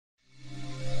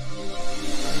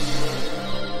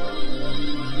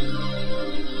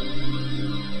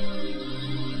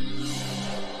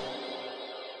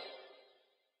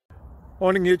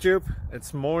Morning YouTube,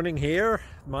 it's morning here.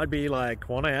 It might be like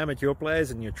 1 a.m. at your place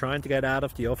and you're trying to get out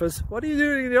of the office. What are you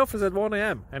doing in the office at 1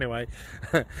 a.m? Anyway,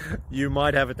 you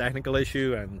might have a technical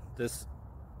issue and this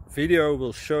video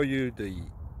will show you the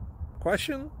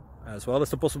question as well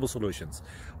as the possible solutions.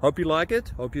 Hope you like it,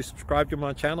 hope you subscribe to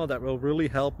my channel. That will really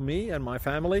help me and my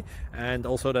family, and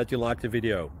also that you like the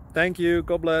video. Thank you,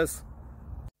 God bless.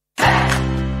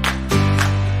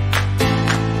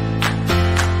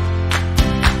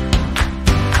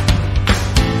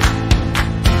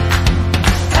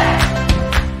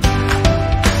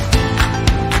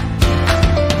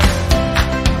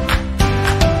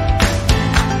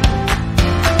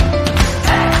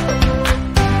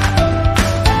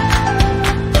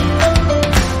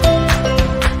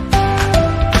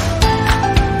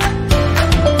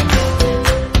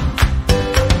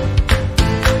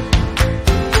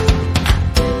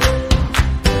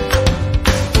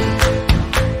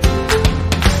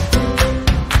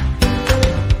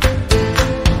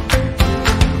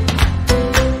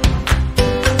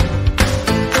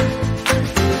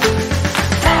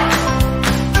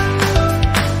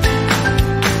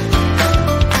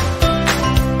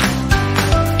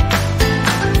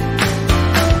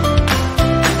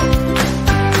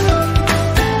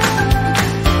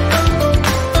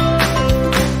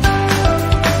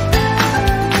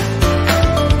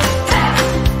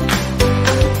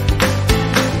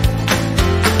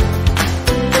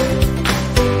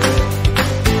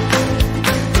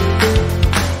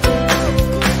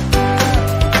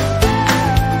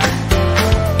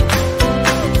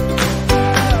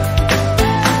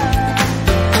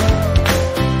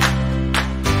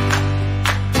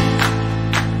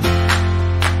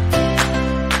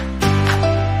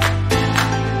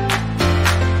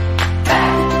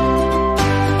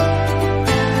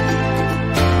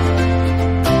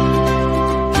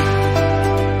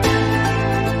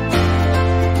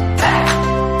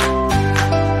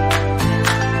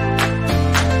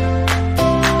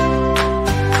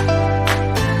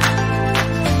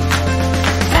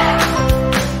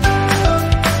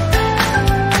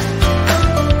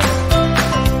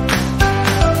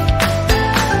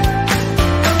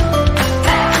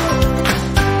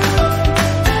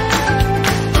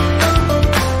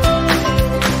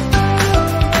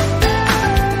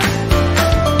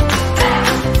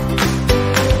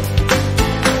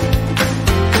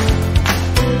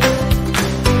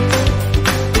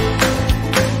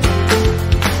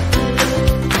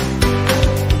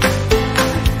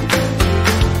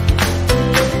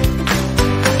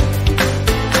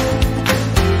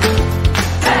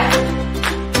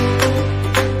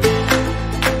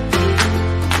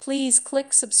 Please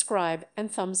click subscribe and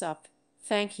thumbs up.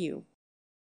 Thank you.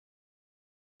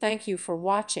 Thank you for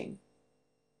watching.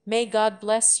 May God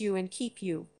bless you and keep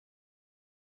you.